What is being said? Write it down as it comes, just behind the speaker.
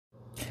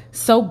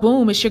So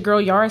boom, it's your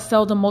girl Yara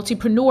Seldom,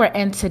 multipreneur,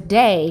 and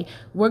today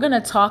we're going to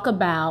talk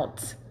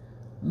about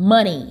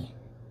money.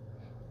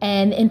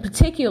 And in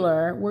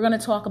particular, we're going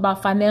to talk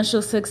about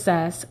financial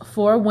success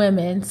for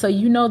women. So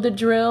you know the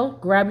drill.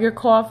 Grab your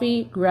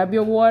coffee, grab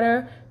your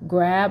water,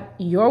 grab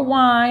your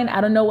wine.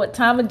 I don't know what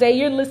time of day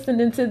you're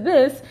listening to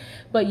this,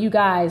 but you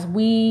guys,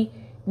 we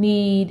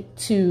need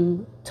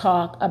to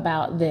talk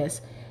about this.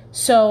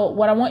 So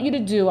what I want you to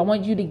do, I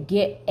want you to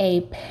get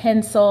a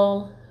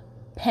pencil,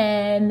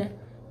 pen,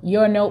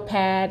 your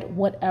notepad,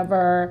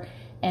 whatever,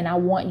 and I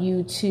want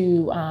you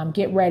to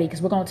get ready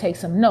because we're going to take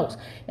some notes.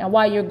 Now,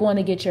 while you're going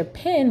to get your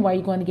pen, while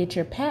you're going to get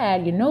your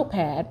pad, your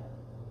notepad,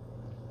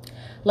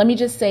 let me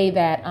just say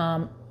that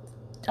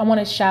I want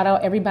to shout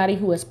out everybody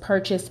who has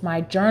purchased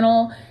my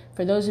journal.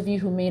 For those of you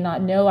who may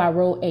not know, I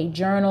wrote a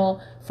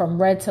journal,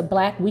 From Red to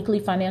Black Weekly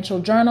Financial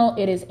Journal.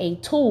 It is a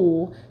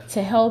tool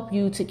to help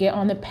you to get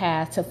on the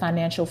path to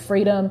financial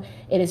freedom.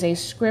 It is a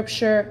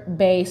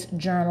scripture-based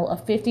journal, a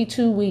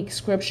 52-week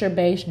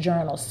scripture-based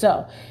journal.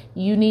 So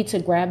you need to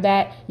grab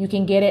that. You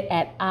can get it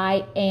at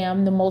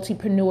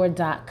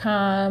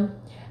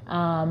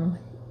IamTheMultipreneur.com.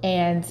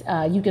 And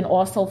you can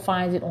also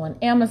find it on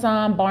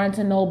Amazon, Barnes &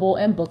 Noble,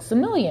 and Books A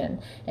Million.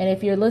 And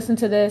if you're listening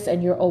to this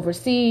and you're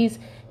overseas,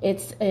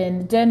 it's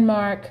in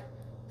Denmark,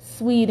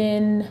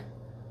 Sweden,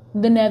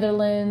 the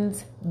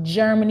Netherlands,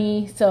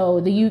 Germany, so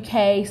the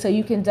UK. So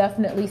you can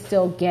definitely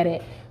still get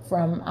it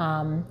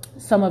from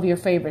some of your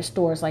favorite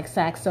stores like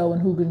Saxo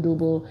and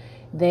Hugendubel.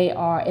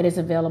 It is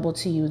available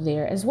to you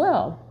there as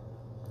well.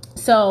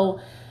 So,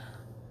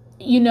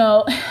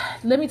 let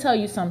me tell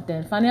you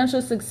something.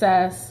 Financial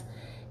success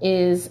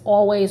is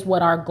always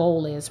what our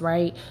goal is,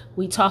 right?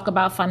 We talk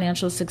about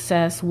financial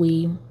success.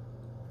 We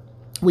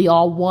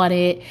all want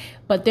it,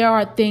 but there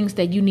are things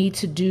that you need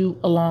to do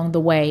along the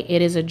way.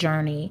 It is a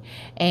journey.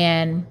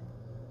 And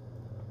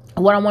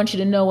what I want you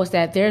to know is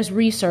that there's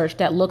research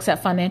that looks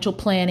at financial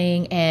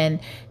planning and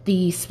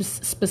the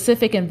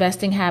specific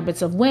investing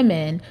habits of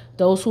women,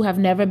 those who have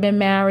never been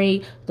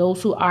married,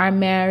 those who are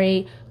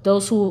married,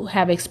 those who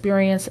have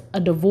experienced a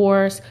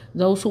divorce,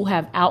 those who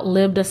have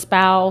outlived a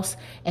spouse.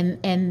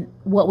 And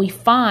what we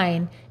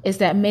find is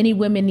that many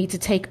women need to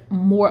take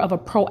more of a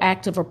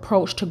proactive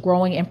approach to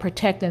growing and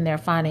protecting their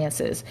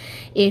finances.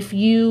 If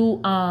you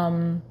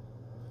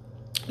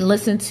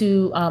listen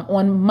to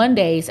on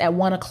Mondays at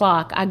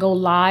 1:00, I go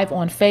live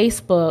on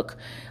Facebook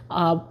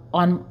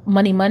on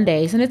Money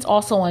Mondays, and it's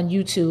also on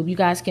YouTube. You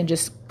guys can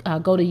just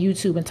go to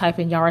YouTube and type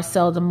in Yara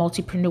Seldom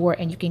Multipreneur,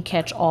 and you can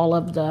catch all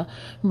of the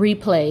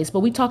replays. But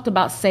we talked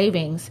about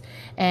savings,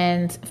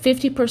 and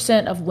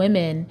 50% of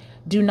women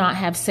do not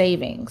have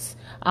savings.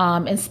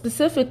 And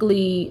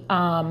specifically,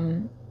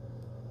 the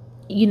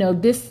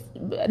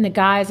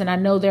guys, and I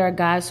know there are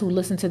guys who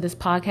listen to this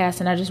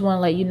podcast, and I just want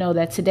to let you know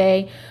that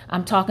today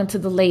I'm talking to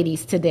the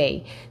ladies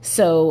today.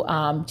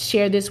 So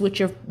share this with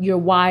your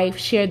wife,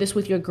 share this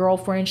with your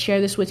girlfriend,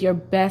 share this with your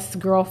best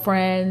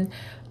girlfriend.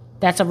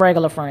 That's a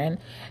regular friend.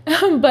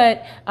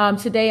 But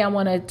today I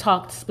want to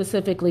talk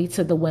specifically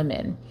to the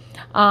women.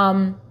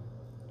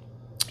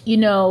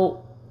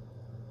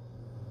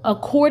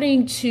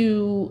 According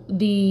to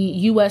the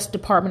U.S.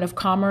 Department of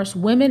Commerce,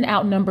 women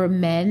outnumber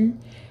men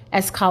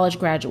as college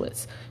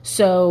graduates.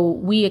 So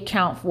we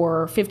account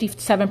for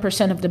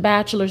 57% of the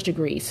bachelor's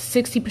degrees,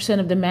 60%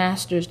 of the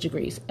master's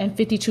degrees, and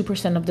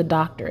 52% of the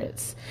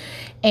doctorates.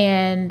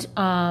 And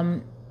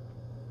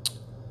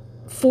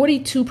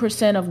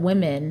 42% of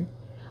women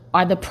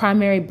are the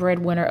primary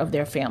breadwinner of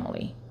their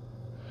family.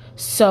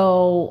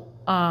 So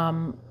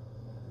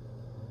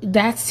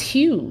that's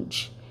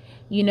huge,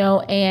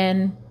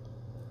 and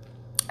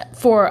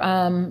for,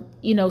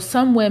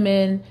 some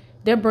women,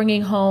 they're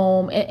bringing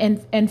home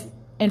and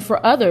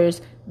for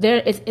others,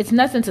 it's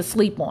nothing to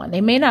sleep on.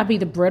 They may not be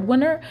the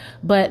breadwinner,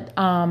 but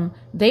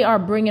they are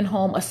bringing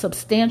home a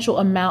substantial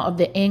amount of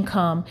the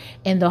income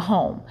in the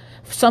home.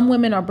 Some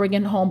women are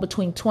bringing home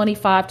between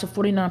 25 to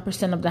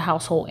 49% of the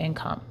household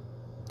income.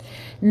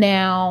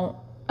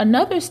 Now,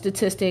 another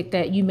statistic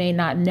that you may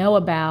not know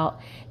about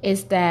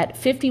is that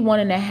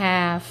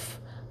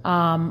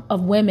 51.5%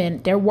 of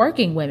women, they're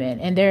working women,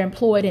 and they're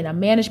employed in a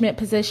management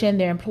position.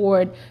 They're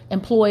employed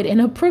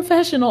in a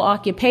professional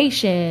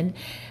occupation.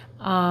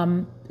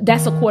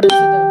 That's according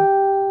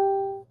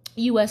to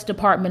the U.S.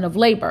 Department of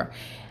Labor.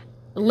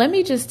 Let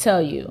me just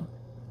tell you,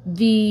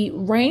 the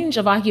range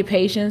of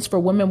occupations for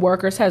women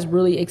workers has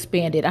really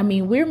expanded. I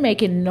mean, we're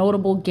making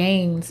notable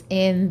gains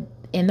in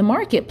the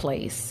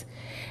marketplace.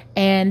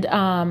 And,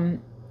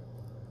 back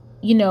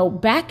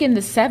in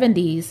the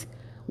 70s,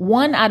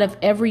 1 out of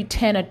every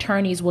 10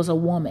 attorneys was a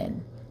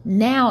woman.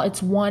 Now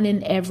it's 1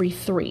 in every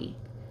 3.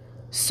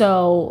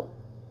 So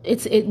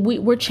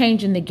we're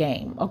changing the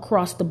game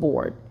across the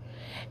board.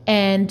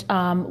 And,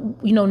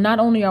 not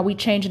only are we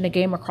changing the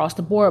game across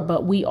the board,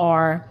 but we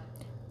are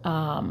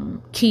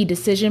key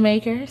decision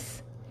makers.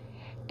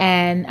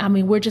 And I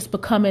mean, we're just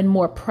becoming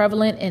more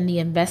prevalent in the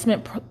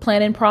investment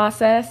planning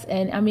process.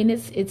 And I mean,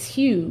 it's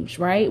huge,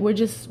 right? We're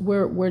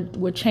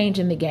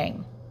changing the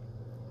game.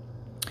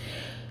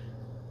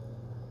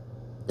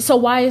 So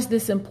why is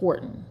this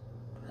important?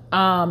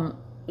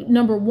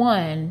 Number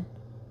one,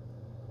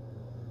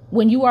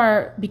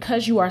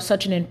 because you are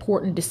such an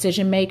important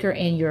decision maker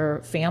in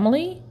your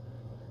family,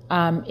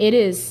 it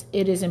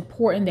is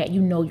important that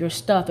you know your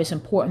stuff. It's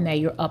important that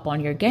you're up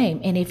on your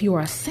game. And if you're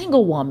a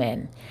single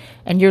woman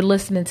and you're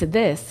listening to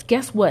this,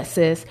 guess what,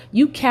 sis?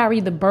 You carry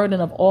the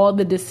burden of all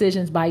the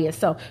decisions by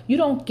yourself. You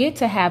don't get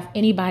to have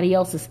anybody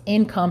else's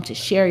income to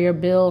share your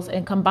bills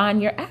and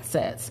combine your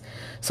assets.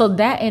 So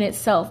that in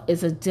itself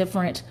is a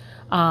different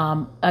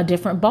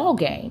ball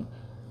game,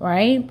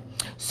 right?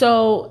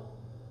 So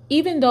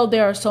even though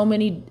there are so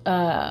many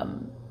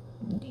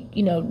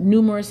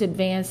numerous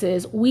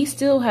advances, we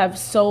still have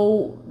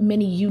so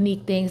many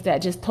unique things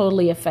that just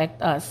totally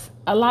affect us.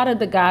 A lot of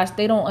the guys,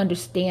 they don't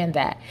understand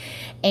that.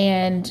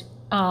 And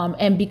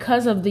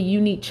because of the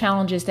unique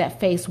challenges that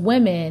face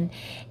women,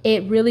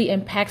 it really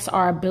impacts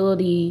our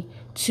ability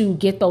to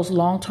get those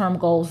long-term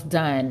goals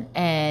done.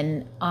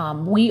 And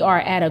we are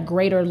at a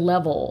greater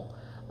level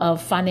of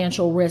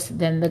financial risk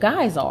than the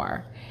guys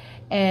are.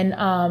 And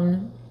I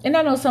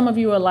know some of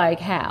you are like,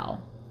 how?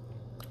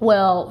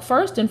 Well,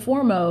 first and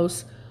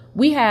foremost,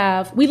 we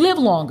live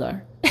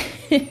longer.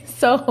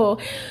 So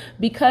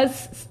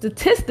because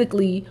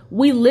statistically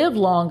we live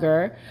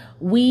longer,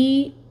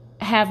 we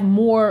have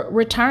more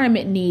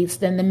retirement needs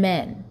than the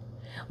men.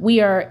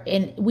 We are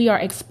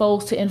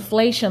exposed to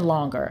inflation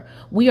longer.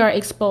 We are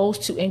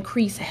exposed to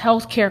increased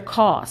healthcare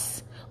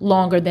costs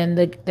longer than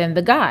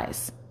the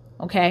guys.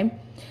 Okay.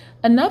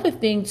 Another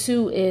thing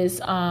too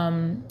is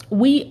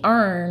we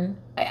earn,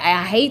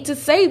 I hate to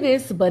say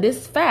this, but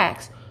it's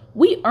facts.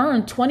 We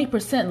earn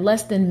 20%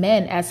 less than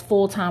men as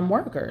full-time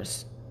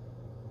workers.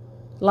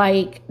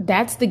 Like,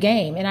 that's the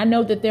game. And I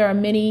know that there are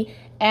many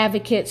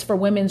advocates for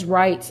women's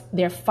rights.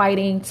 They're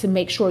fighting to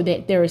make sure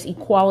that there is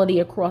equality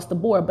across the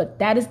board. But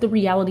that is the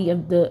reality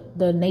of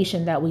the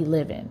nation that we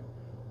live in.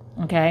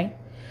 Okay.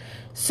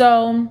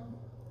 So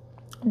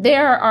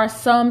there are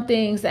some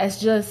things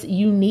that's just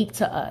unique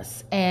to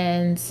us.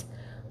 And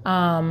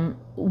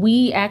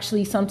we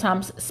actually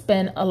sometimes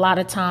spend a lot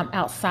of time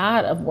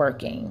outside of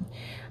working.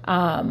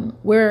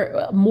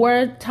 We're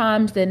more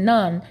times than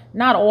none,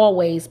 not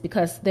always,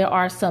 because there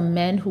are some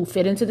men who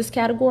fit into this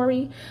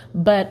category,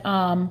 but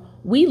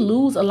we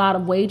lose a lot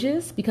of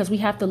wages because we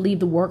have to leave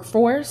the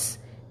workforce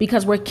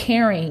because we're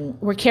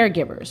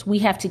caregivers. We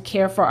have to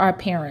care for our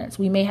parents.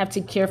 We may have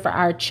to care for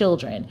our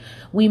children.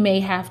 We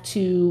may have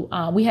to,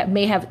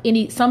 may have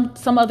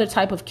some other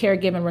type of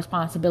caregiving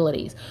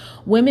responsibilities.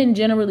 Women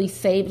generally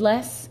save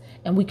less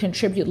and we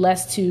contribute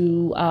less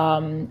to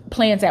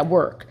plans at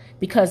work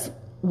because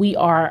we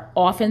are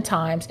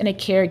oftentimes in a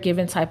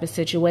caregiving type of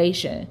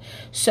situation.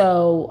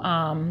 So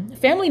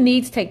family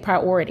needs take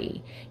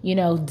priority,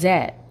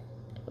 debt,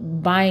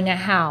 buying a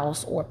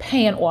house or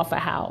paying off a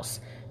house,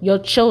 your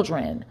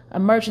children,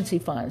 emergency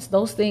funds.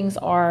 Those things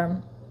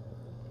are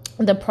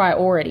the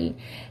priority.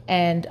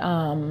 And,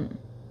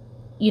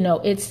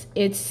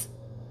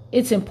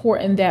 it's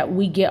important that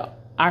we get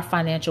our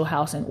financial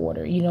house in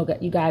order.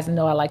 You guys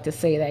know I like to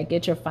say that,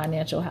 get your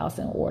financial house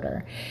in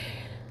order.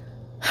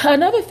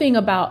 Another thing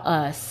about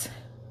us,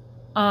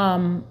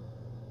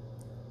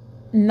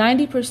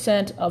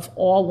 90% of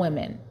all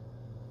women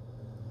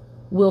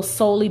will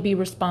solely be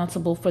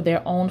responsible for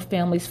their own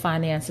family's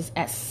finances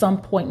at some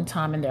point in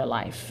time in their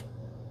life.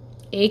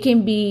 It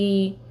can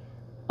be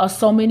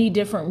so many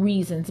different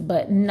reasons,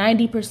 but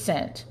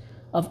 90%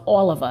 of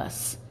all of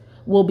us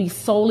will be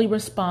solely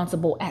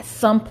responsible at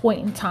some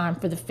point in time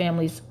for the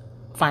family's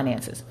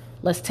finances.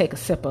 Let's take a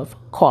sip of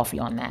coffee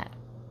on that.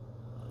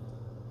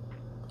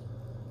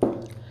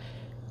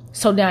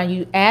 So now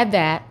you add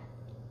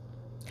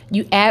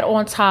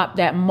on top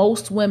that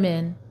most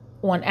women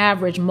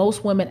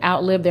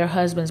outlive their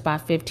husbands by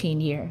 15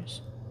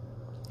 years.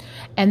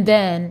 And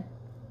then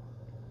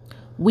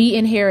we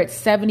inherit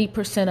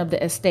 70% of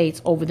the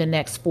estates over the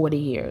next 40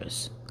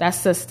 years.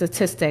 That's the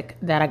statistic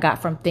that I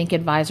got from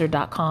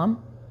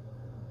thinkadvisor.com.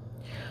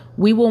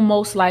 We will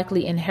most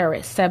likely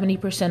inherit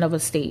 70% of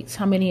estates.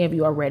 How many of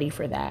you are ready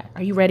for that?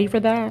 Are you ready for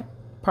that?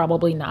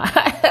 Probably not.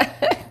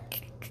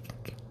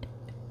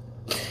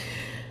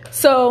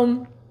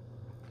 So,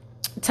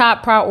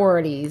 top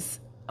priorities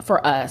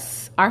for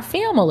us, our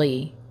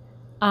family,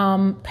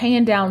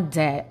 paying down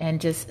debt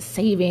and just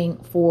saving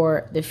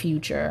for the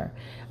future.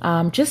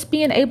 Just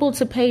being able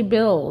to pay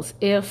bills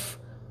if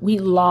we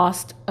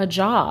lost a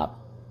job.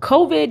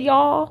 COVID,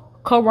 y'all,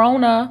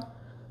 Corona,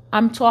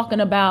 I'm talking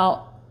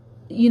about,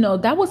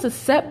 that was a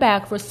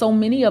setback for so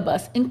many of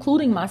us,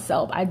 including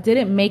myself. I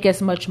didn't make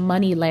as much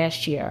money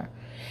last year.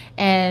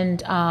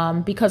 And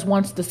because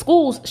once the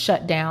schools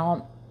shut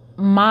down,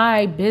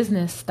 my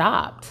business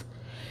stopped.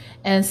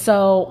 And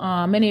so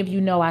many of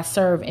you know I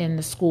serve in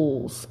the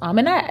schools.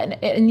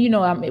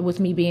 With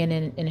me being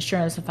in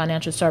insurance and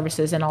financial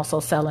services and also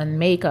selling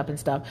makeup and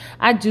stuff,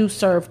 I do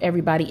serve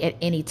everybody at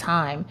any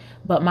time.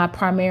 But my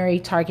primary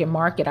target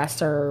market, I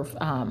serve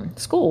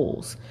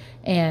schools.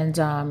 And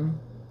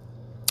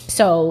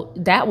so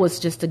that was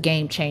just a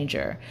game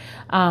changer.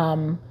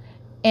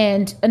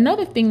 And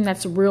another thing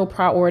that's a real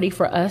priority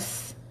for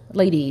us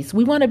ladies,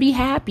 we want to be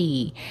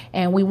happy,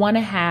 and we want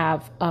to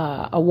have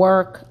a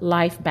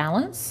work-life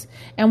balance,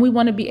 and we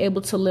want to be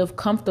able to live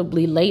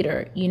comfortably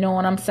later. You know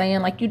what I'm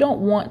saying? Like, you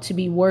don't want to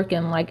be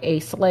working like a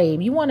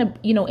slave. You want to,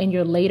 in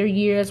your later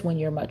years, when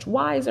you're much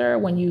wiser,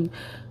 when you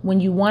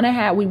want to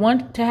have, we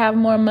want to have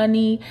more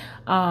money.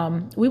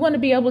 We want to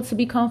be able to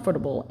be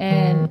comfortable,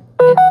 and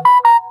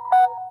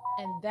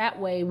that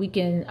way we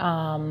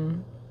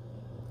can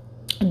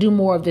do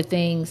more of the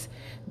things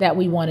that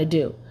we want to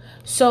do.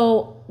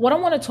 So what I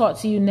want to talk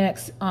to you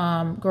next,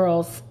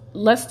 girls,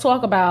 let's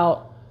talk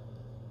about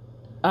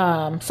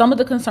some of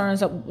the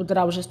concerns that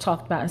I was just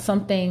talking about, and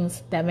some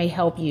things that may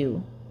help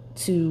you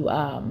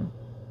to,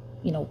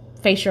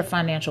 face your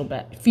financial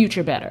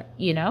future better,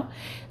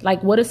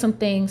 like what are some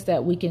things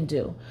that we can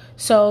do?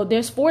 So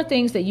there's 4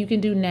 things that you can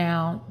do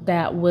now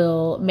that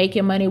will make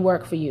your money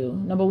work for you.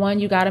 Number 1,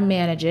 you got to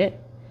manage it.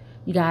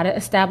 You got to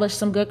establish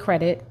some good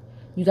credit.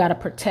 You got to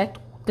protect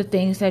the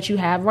things that you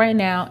have right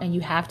now, and you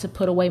have to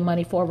put away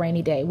money for a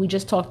rainy day. We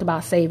just talked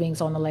about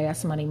savings on the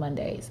last Money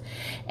Mondays.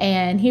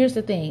 And here's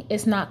the thing.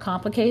 It's not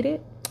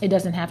complicated. It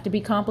doesn't have to be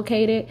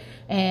complicated.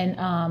 And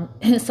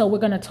so we're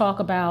going to talk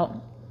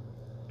about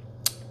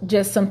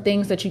just some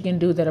things that you can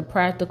do that are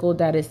practical,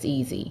 that is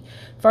easy.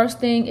 First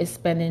thing is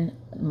spending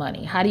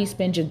money. How do you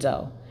spend your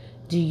dough?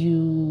 Do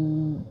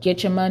you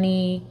get your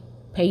money,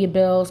 pay your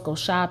bills, go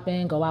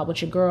shopping, go out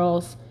with your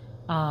girls,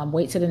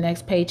 wait till the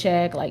next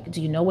paycheck? Like,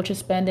 do you know what you're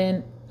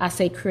spending? I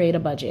say create a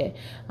budget.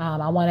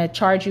 I want to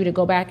charge you to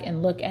go back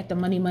and look at the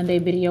Money Monday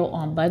video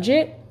on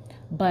budget.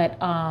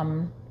 But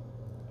I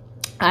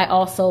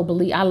also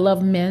believe, I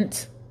love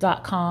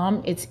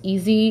Mint.com. It's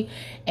easy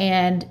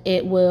and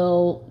it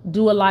will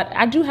do a lot.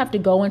 I do have to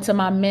go into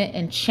my Mint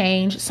and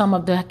change some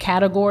of the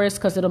categories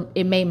because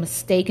it may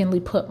mistakenly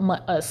put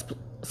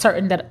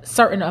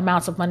certain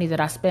amounts of money that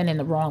I spend in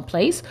the wrong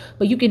place,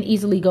 but you can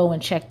easily go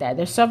and check that.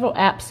 There's several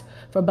apps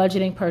for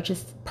budgeting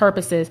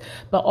purposes,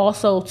 but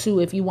also too,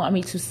 if you want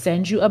me to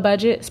send you a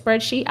budget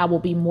spreadsheet, I will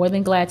be more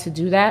than glad to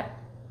do that.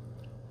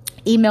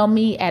 Email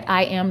me at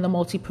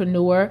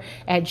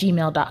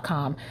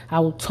iamthemultipreneur@gmail.com. I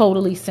will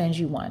totally send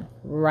you one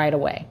right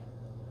away,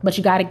 but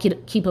you got to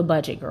keep a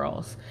budget,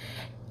 girls.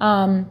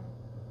 And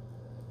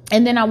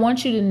then I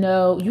want you to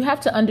know, you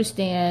have to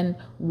understand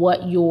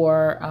what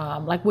your,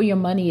 where your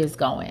money is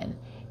going.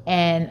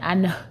 And I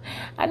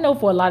know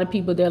for a lot of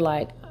people, they're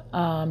like,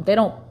 they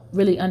don't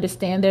really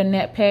understand their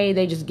net pay.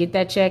 They just get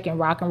that check and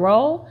rock and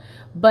roll.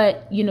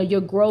 But,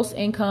 your gross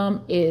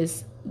income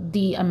is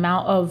the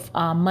amount of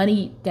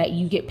money that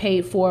you get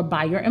paid for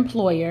by your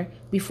employer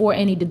before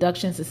any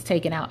deductions is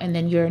taken out. And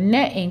then your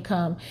net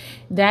income,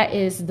 that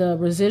is the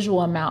residual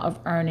amount of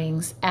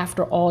earnings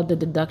after all the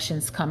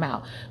deductions come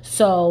out.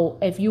 So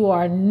if you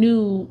are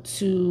new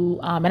to,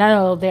 and I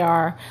know there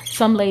are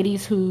some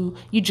ladies who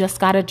you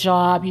just got a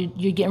job,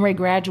 you're getting ready to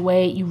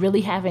graduate, you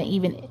really haven't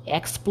even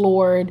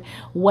explored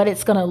what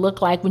it's going to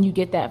look like when you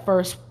get that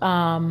first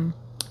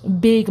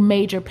big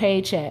major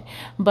paycheck,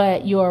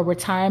 but your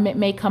retirement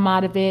may come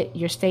out of it,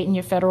 your state and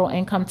your federal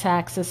income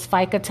taxes,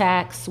 FICA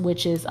tax,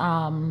 which is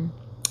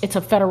it's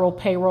a federal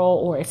payroll,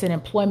 or it's an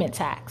employment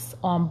tax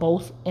on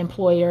both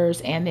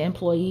employers and the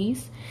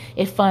employees.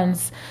 It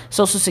funds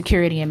Social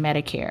Security and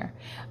Medicare.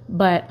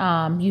 But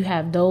you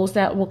have those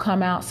that will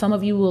come out. Some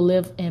of you will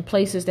live in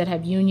places that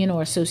have union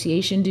or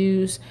association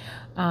dues.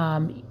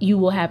 You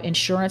will have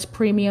insurance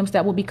premiums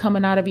that will be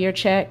coming out of your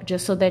check,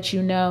 just so that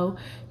you know.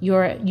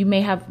 You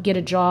may get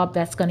a job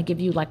that's going to give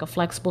you like a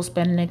flexible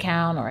spending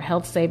account or a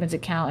health savings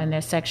account in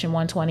their Section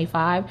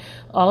 125.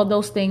 All of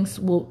those things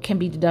can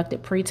be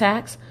deducted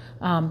pre-tax.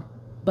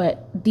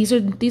 But these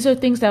are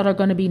things that are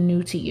going to be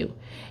new to you.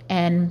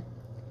 And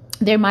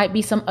there might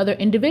be some other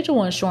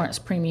individual insurance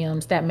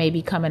premiums that may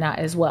be coming out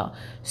as well.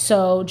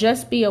 So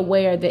just be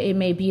aware that it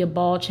may be a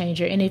ball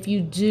changer. And if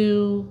you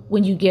do,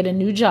 when you get a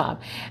new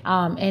job,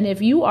 and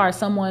if you are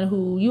someone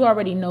who you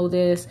already know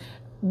this,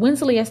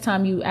 when's the last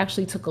time you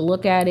actually took a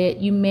look at it?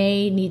 You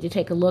may need to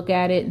take a look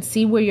at it and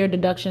see where your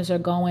deductions are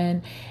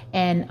going.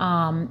 And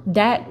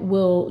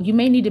you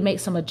may need to make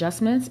some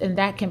adjustments, and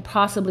that can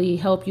possibly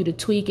help you to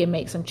tweak and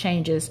make some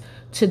changes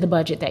to the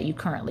budget that you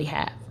currently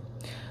have.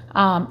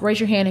 Raise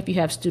your hand if you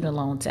have student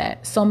loan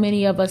debt. So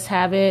many of us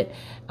have it.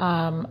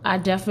 I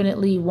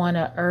definitely want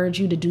to urge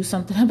you to do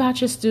something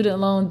about your student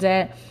loan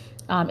debt.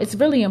 It's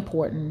really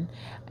important.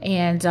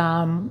 And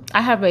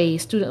I have a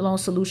student loan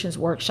solutions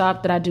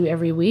workshop that I do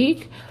every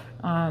week.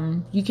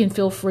 You can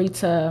feel free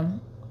to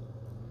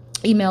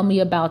email me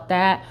about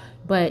that.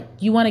 But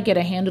you want to get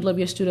a handle of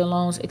your student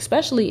loans,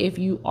 especially if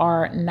you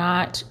are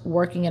not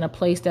working in a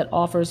place that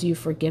offers you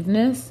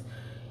forgiveness.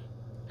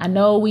 I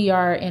know we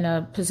are in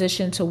a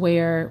position to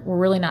where we're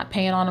really not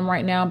paying on them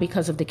right now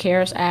because of the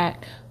CARES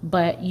Act,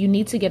 but you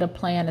need to get a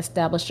plan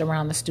established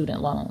around the student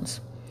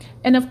loans.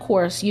 And of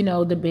course,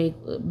 the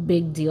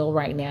big deal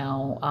right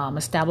now,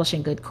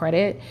 establishing good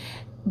credit.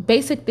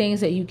 Basic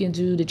things that you can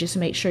do to just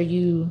make sure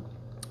you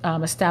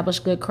establish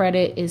good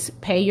credit is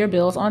pay your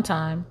bills on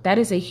time. That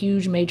is a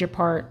huge major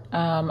part.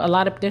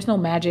 There's no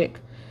magic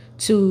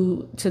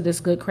to this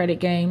good credit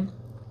game.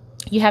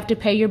 You have to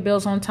pay your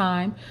bills on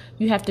time.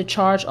 You have to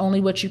charge only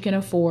what you can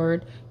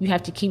afford. You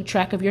have to keep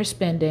track of your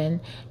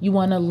spending. You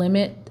want to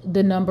limit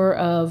the number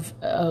of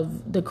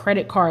the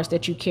credit cards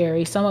that you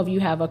carry. Some of you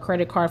have a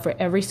credit card for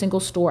every single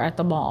store at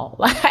the mall.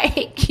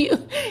 Like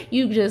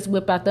you just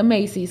whip out the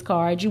Macy's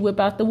card, you whip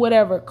out the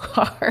whatever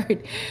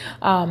card,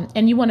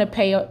 and you want to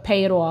pay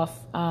it off.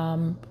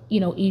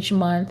 Each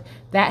month.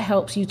 That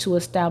helps you to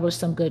establish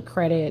some good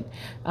credit.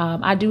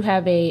 I do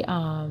have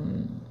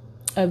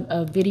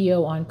a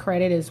video on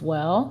credit as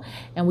well,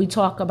 and we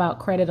talk about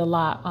credit a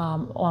lot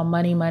on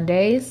Money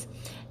Mondays.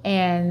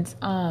 And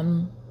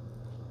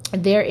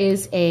there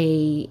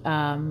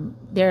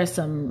are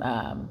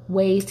some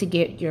ways to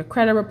get your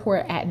credit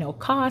report at no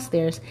cost.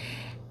 There's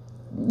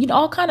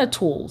all kind of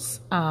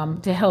tools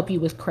to help you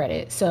with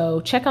credit.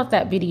 So check out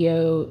that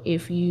video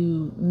if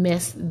you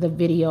missed the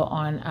video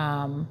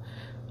on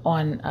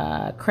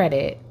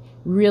credit.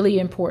 Really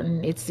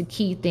important. It's the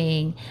key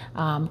thing.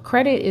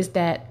 Credit is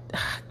that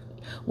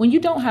when you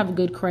don't have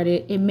good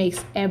credit, it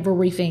makes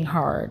everything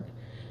hard.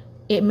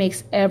 It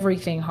makes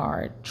everything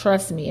hard.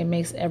 Trust me, it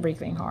makes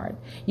everything hard.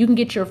 You can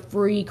get your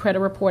free credit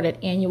report at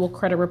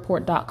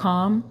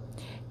annualcreditreport.com,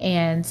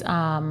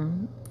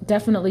 and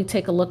definitely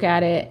take a look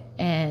at it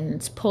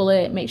and pull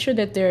it. Make sure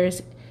that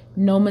there's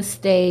no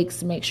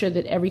mistakes. Make sure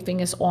that everything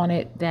is on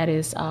it that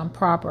is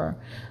proper.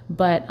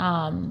 But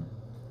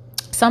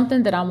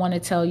something that I want to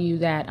tell you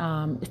that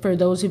for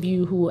those of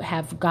you who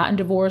have gotten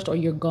divorced or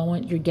you're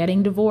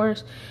getting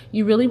divorced,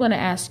 you really want to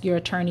ask your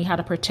attorney how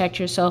to protect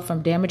yourself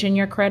from damaging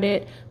your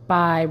credit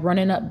by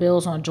running up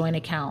bills on joint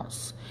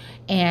accounts.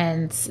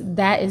 And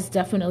that is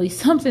definitely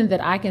something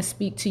that I can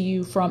speak to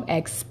you from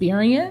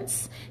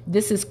experience.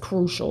 This is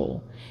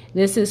crucial.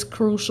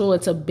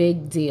 It's a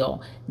big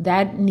deal.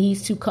 That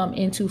needs to come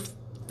into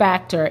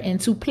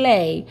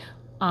play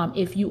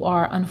if you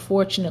are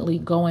unfortunately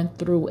going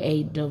through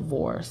a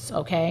divorce.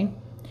 Okay.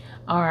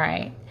 All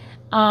right.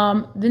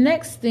 The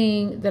next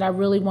thing that I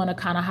really want to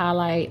kind of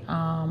highlight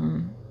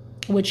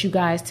with you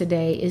guys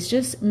today is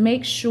just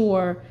make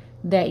sure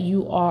that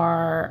you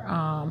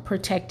are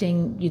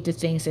protecting the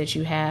things that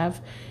you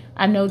have.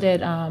 I know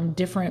that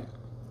different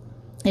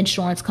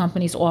insurance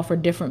companies offer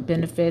different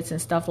benefits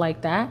and stuff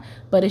like that,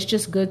 but it's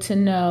just good to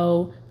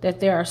know that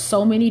there are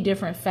so many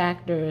different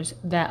factors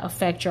that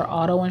affect your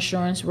auto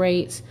insurance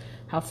rates,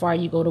 how far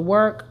you go to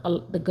work.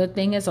 The good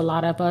thing is a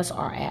lot of us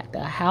are at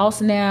the house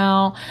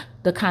now,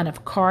 the kind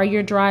of car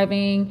you're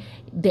driving,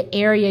 the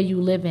area you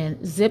live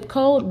in. Zip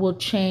code will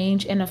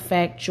change and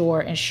affect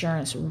your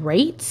insurance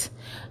rates,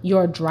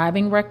 your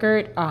driving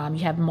record. You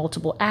have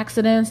multiple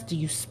accidents. Do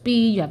you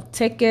speed? You have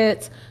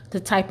tickets, the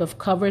type of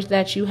coverage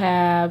that you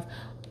have,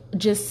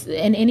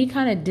 and any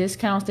kind of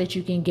discounts that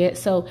you can get.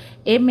 So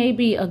it may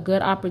be a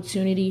good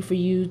opportunity for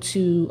you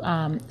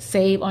to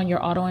save on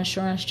your auto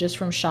insurance just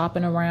from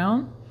shopping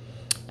around.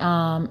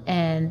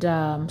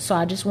 So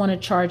I just want to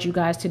charge you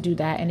guys to do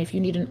that. And if you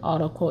need an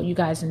auto quote, you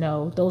guys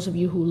know, those of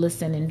you who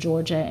listen in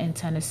Georgia and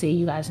Tennessee,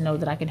 you guys know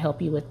that I can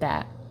help you with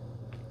that.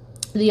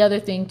 The other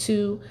thing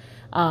too,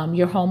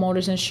 your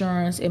homeowner's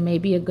insurance, it may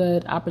be a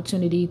good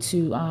opportunity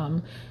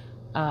to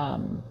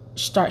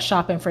start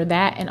shopping for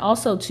that. And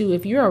also too,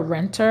 if you're a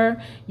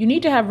renter, you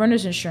need to have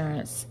renter's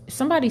insurance. If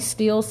somebody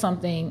steals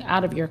something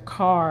out of your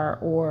car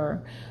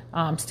or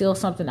steals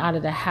something out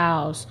of the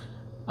house,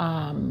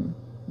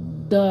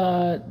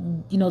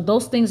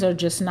 those things are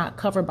just not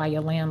covered by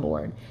your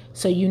landlord.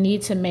 So you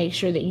need to make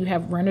sure that you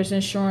have renter's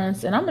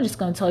insurance. And I'm just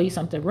going to tell you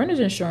something. Renter's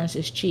insurance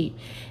is cheap.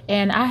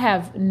 And I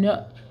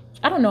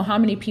don't know how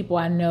many people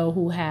I know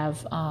who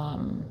have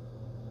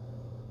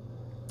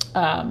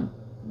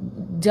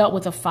dealt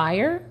with a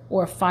fire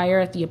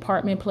at the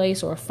apartment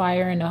place or a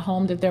fire in a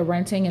home that they're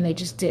renting, and they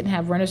just didn't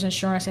have renter's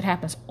insurance. It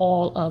happens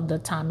all of the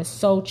time. It's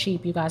so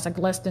cheap, you guys, like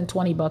less than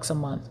 $20 a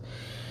month.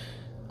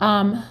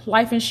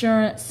 Life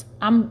insurance.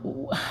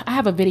 I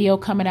have a video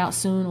coming out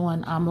soon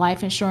on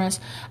life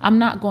insurance. I'm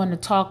not going to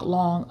talk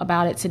long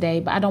about it today,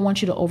 but I don't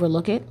want you to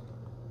overlook it.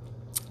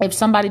 If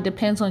somebody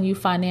depends on you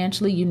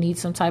financially, you need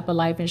some type of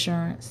life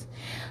insurance.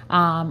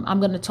 I'm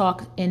going to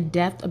talk in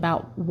depth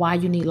about why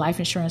you need life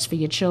insurance for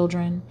your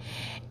children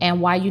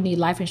and why you need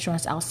life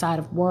insurance outside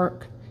of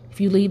work.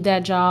 If you leave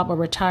that job or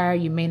retire,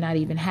 you may not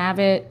even have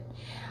it.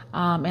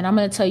 And I'm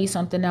going to tell you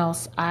something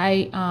else.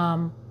 I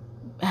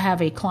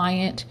have a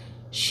client.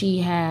 She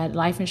had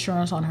life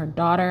insurance on her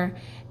daughter,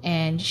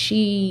 and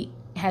she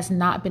has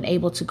not been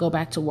able to go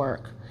back to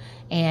work.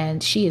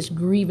 And she is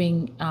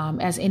grieving,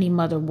 as any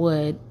mother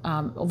would,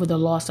 over the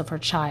loss of her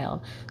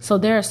child. So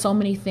there are so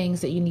many things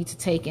that you need to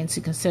take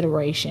into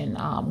consideration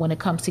when it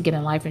comes to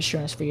getting life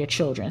insurance for your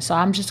children. So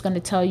I'm just going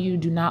to tell you,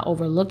 do not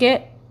overlook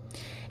it.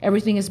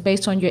 Everything is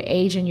based on your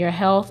age and your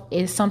health.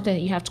 It's something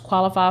that you have to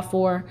qualify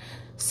for.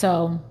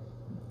 So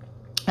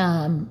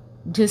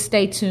just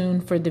stay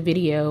tuned for the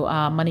video,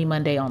 Money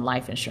Monday on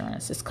life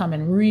insurance. It's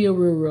coming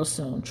real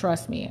soon.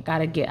 Trust me. I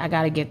gotta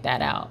get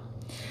that out.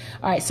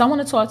 All right. So I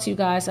want to talk to you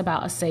guys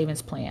about a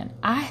savings plan.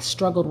 I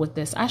struggled with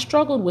this. I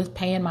struggled with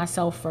paying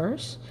myself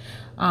first.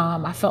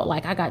 I felt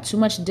like I got too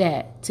much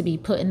debt to be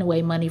putting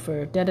away money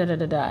for da da da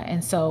da da,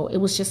 and so it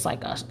was just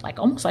like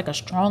almost like a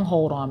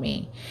stronghold on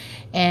me.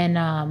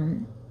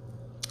 And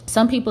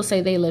some people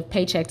say they live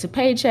paycheck to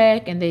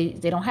paycheck and they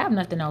don't have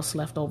nothing else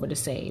left over to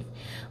save.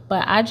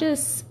 But I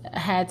just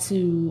had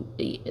to,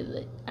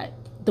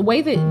 the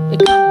way that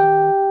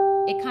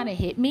it kind of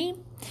hit me,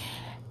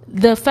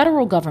 the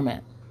federal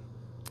government,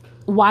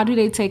 why do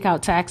they take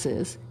out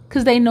taxes?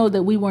 Because they know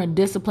that we weren't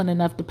disciplined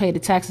enough to pay the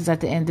taxes at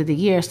the end of the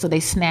year, so they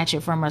snatch it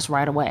from us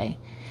right away.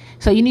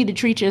 So you need to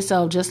treat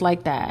yourself just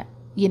like that.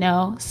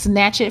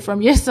 Snatch it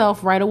from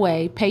yourself right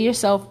away, pay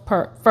yourself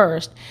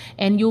first,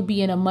 and you'll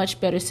be in a much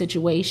better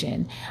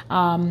situation.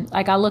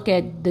 Like I look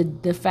at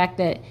the fact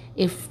that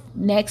if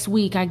next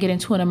week I get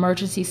into an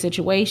emergency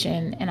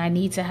situation and I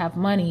need to have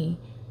money,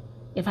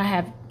 if I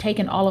have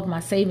taken all of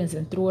my savings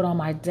and threw it on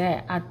my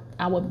debt,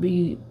 I would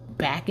be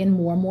back in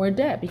more and more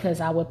debt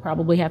because I would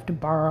probably have to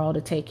borrow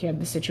to take care of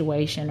the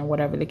situation or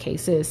whatever the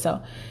case is.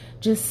 So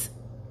just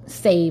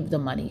save the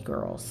money,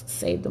 girls.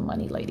 Save the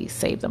money, ladies.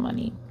 Save the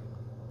money.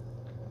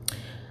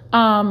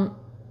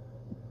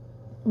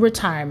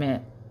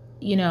 Retirement,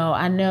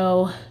 I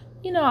know,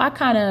 I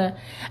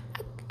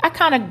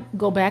kind of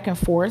go back and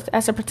forth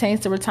as it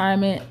pertains to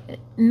retirement,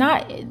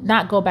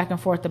 not go back and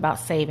forth about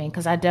saving,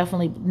 because I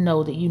definitely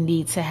know that you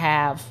need to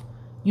have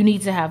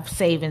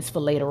savings for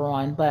later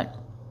on, but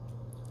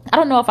I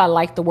don't know if I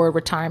like the word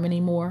retirement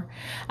anymore.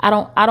 I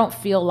don't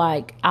feel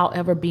like I'll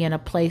ever be in a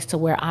place to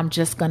where I'm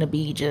just going to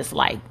be just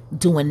like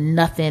doing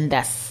nothing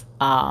that's,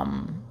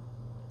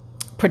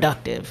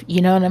 productive.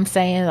 You know what I'm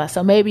saying?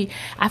 So maybe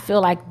I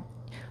feel like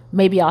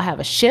maybe I'll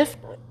have a shift,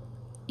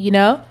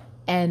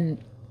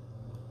 and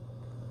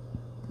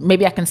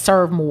maybe I can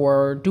serve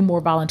more, do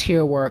more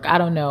volunteer work. I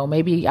don't know.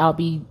 Maybe I'll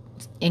be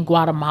in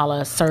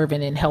Guatemala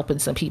serving and helping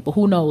some people.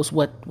 Who knows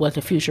what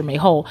the future may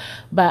hold.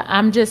 But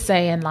I'm just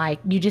saying, like,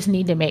 you just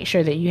need to make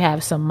sure that you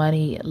have some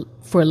money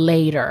for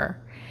later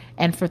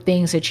and for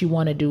things that you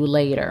want to do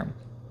later.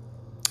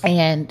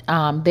 And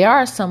there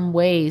are some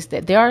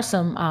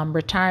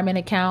retirement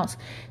accounts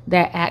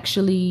that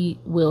actually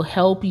will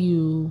help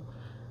you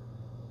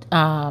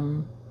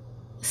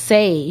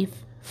save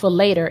for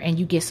later, and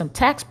you get some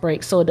tax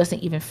breaks, so it doesn't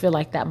even feel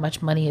like that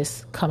much money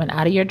is coming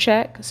out of your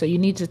check. So you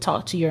need to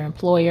talk to your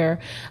employer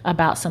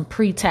about some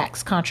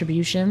pre-tax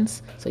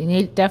contributions. So you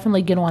need to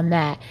definitely get on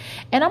that.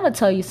 And I'm going to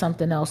tell you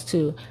something else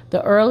too.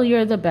 The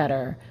earlier, the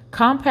better.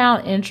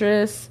 Compound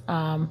interest,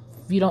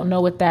 if you don't know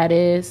what that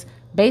is,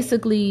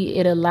 basically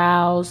it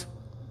allows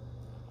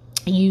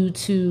you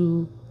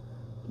to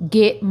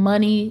get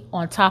money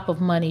on top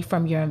of money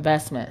from your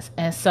investments.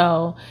 And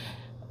so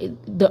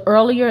the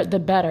earlier, the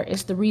better.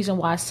 It's the reason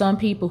why some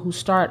people who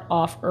start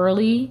off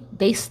early,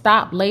 they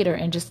stop later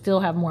and just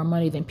still have more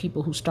money than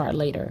people who start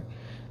later.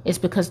 It's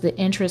because the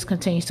interest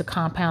continues to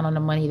compound on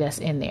the money that's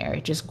in there.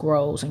 It just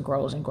grows and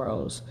grows and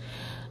grows.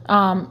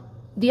 The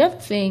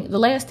last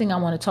thing I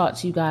want to talk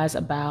to you guys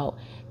about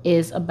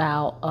is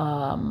about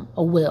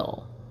a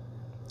will.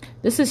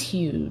 This is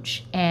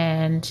huge.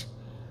 And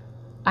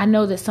I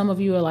know that some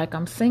of you are like,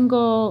 I'm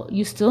single.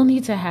 You still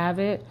need to have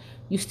it.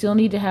 You still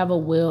need to have a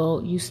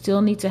will. You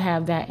still need to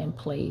have that in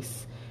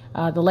place.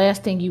 The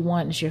last thing you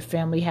want is your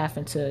family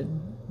having to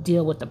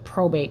deal with the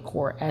probate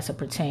court as it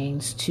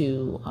pertains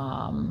to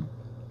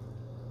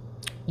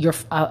your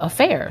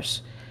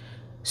affairs.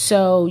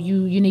 So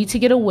you need to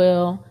get a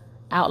will,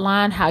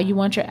 outline how you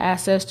want your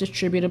assets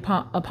distributed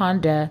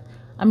upon death.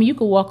 I mean, you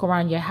could walk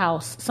around your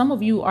house. Some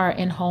of you are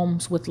in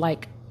homes with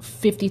like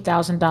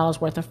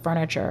 $50,000 worth of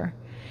furniture.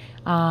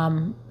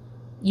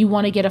 You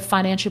want to get a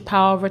financial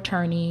power of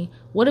attorney.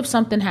 What if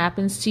something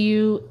happens to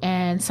you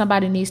and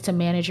somebody needs to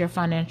manage your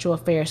financial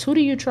affairs? Who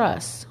do you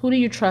trust? Who do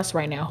you trust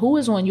right now? Who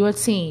is on your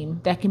team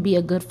that can be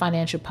a good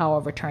financial power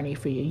of attorney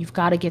for you? You've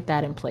got to get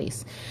that in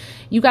place.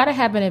 You got to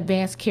have an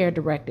advanced care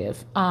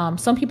directive.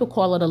 Some people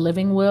call it a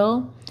living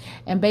will.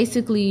 And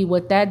basically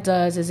what that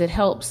does is it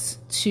helps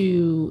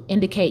to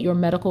indicate your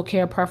medical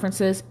care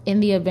preferences in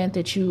the event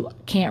that you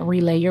can't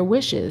relay your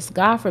wishes.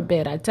 God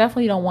forbid. I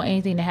definitely don't want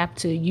anything to happen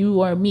to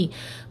you or me,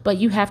 but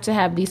you have to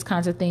have these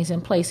kinds of things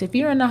in place. If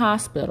you're in the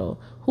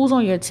hospital, who's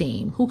on your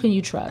team? Who can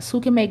you trust?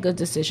 Who can make good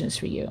decisions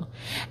for you?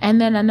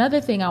 And then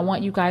another thing I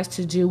want you guys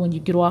to do when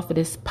you get off of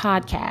this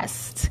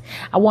podcast,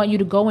 I want you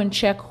to go and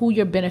check who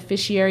your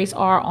beneficiaries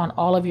are on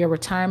all of your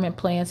retirement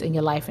plans and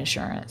your life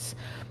insurance.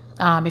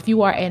 If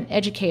you are an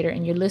educator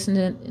and you're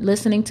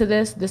listening to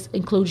this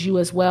includes you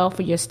as well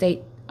for your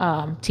state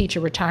teacher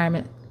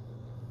retirement,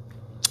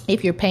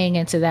 if you're paying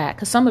into that.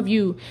 Because some of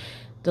you,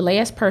 the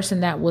last person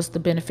that was the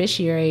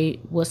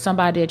beneficiary was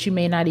somebody that you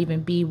may not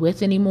even be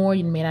with anymore.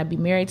 You may not be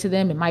married to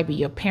them. It might be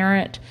your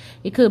parent.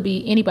 It could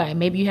be anybody.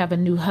 Maybe you have a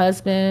new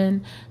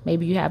husband.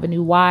 Maybe you have a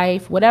new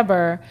wife,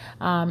 whatever.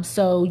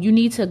 So you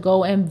need to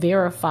go and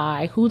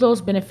verify who those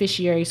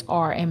beneficiaries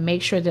are and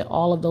make sure that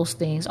all of those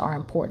things are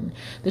important.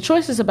 The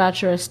choices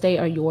about your estate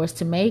are yours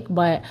to make,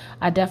 but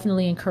I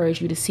definitely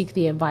encourage you to seek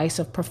the advice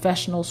of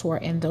professionals who are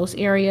in those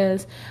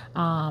areas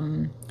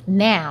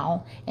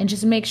now, and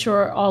just make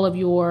sure all of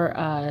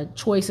your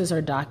choices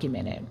are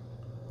documented.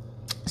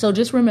 So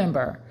just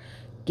remember,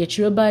 get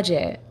you a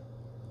budget.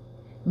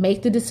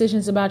 Make the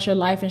decisions about your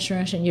life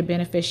insurance and your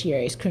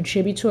beneficiaries.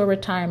 Contribute to a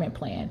retirement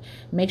plan.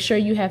 Make sure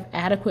you have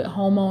adequate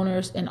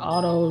homeowners and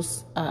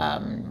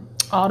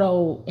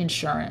auto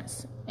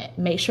insurance.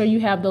 Make sure you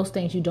have those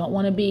things. You don't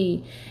want to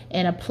be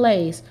in a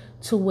place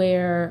to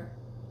where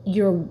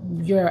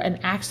you're an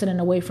accident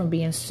away from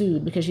being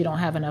sued because you don't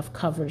have enough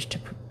coverage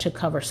to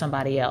cover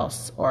somebody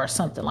else or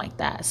something like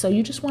that. So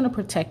you just want to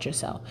protect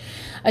yourself.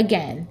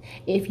 Again,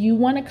 if you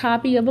want a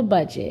copy of a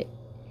budget,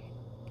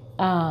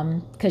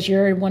 because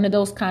you're one of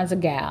those kinds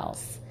of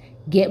gals,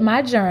 get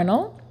my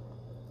journal.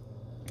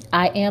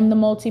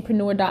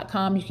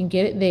 IamTheMultipreneur.com. You can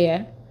get it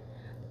there.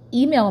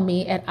 Email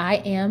me at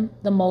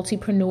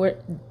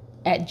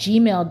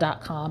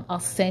IamTheMultipreneur@gmail.com. I'll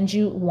send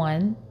you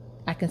one.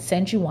 I can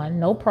send you one.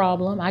 No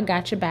problem. I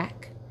got your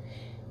back.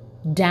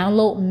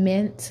 Download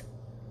mint.com.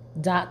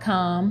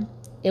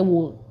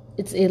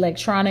 It's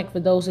electronic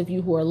for those of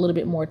you who are a little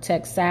bit more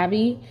tech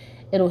savvy.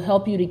 It'll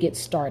help you to get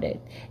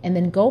started. And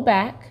then go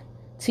back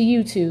to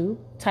YouTube,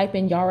 type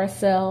in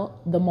Yaracel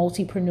the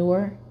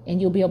Multipreneur, and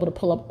you'll be able to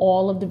pull up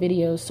all of the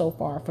videos so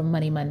far from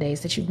Money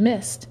Mondays that you've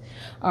missed.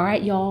 All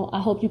right, y'all.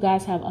 I hope you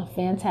guys have a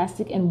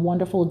fantastic and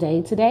wonderful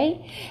day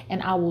today,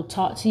 and I will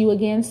talk to you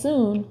again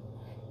soon.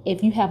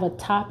 If you have a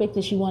topic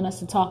that you want us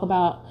to talk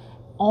about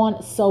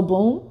on So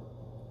Boom,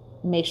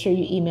 make sure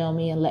you email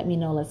me and let me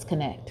know. Let's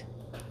connect.